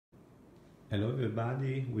Hello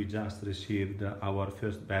everybody, we just received our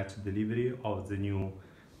first batch delivery of the new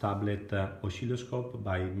tablet oscilloscope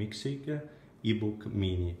by Micsig ebook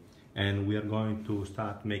mini, and we are going to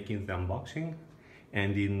start making the unboxing,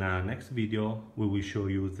 and in next video we will show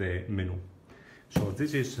you the menu. So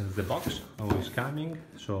this is the box, how it's coming.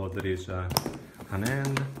 So there is an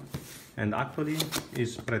end, and actually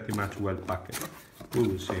it's pretty much well packed. We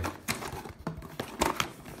will see.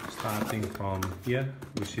 Starting from here,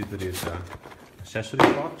 we see there is an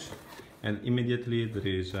accessory box, and immediately there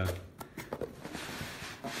is the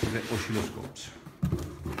oscilloscopes.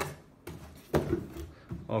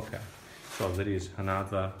 Okay, so there is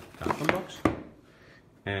another carton box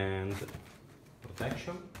and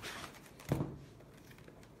protection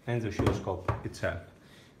and the oscilloscope itself.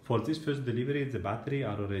 For this first delivery, the battery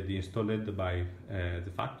are already installed by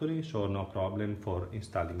the factory, so no problem for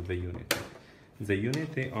installing the unit. The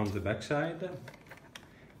unit on the back side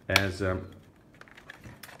has an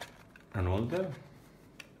holder,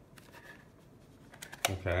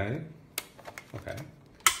 okay,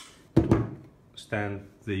 to stand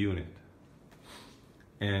the unit,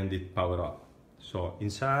 and it power up. So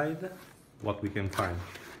inside, what we can find?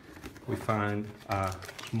 We find a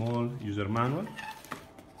small user manual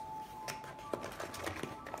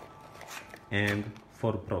and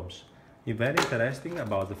 4 probes. Very interesting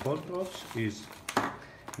about the 4 probes is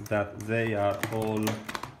that they are all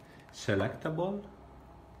selectable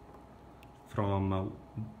from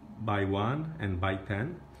by 1 and by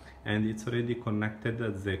 10, and it's already connected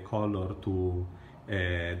the color to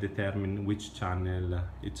determine which channel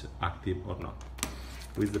it's active or not.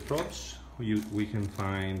 With the probes we can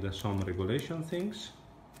find some regulation things,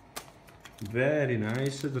 very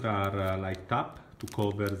nice. There are like tab to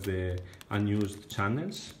cover the unused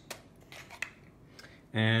channels,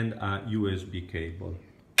 and a USB cable.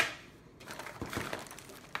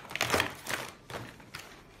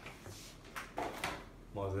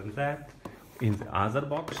 More than that, in the other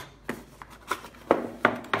box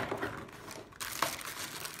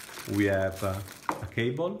we have a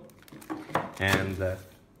cable and the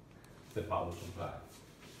power supply.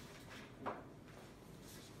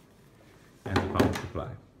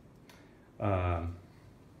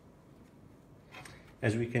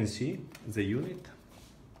 As we can see, the unit,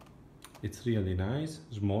 it's really nice,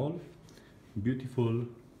 small, beautiful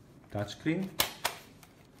touchscreen,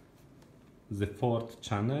 the 4th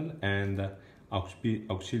channel and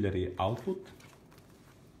auxiliary output,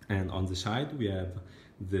 and on the side we have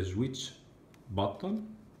the switch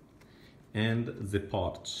button and the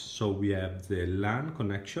ports. So we have the LAN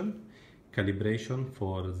connection, calibration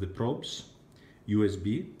for the probes,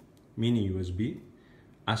 USB, mini USB,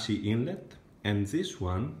 AC inlet, and this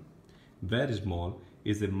one, very small,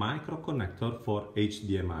 is a micro connector for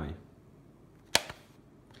HDMI.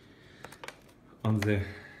 On the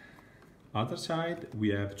other side we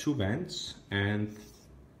have 2 vents and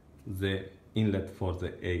the inlet for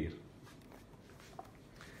the air.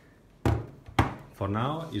 For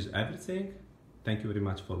now is everything. Thank you very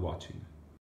much for watching.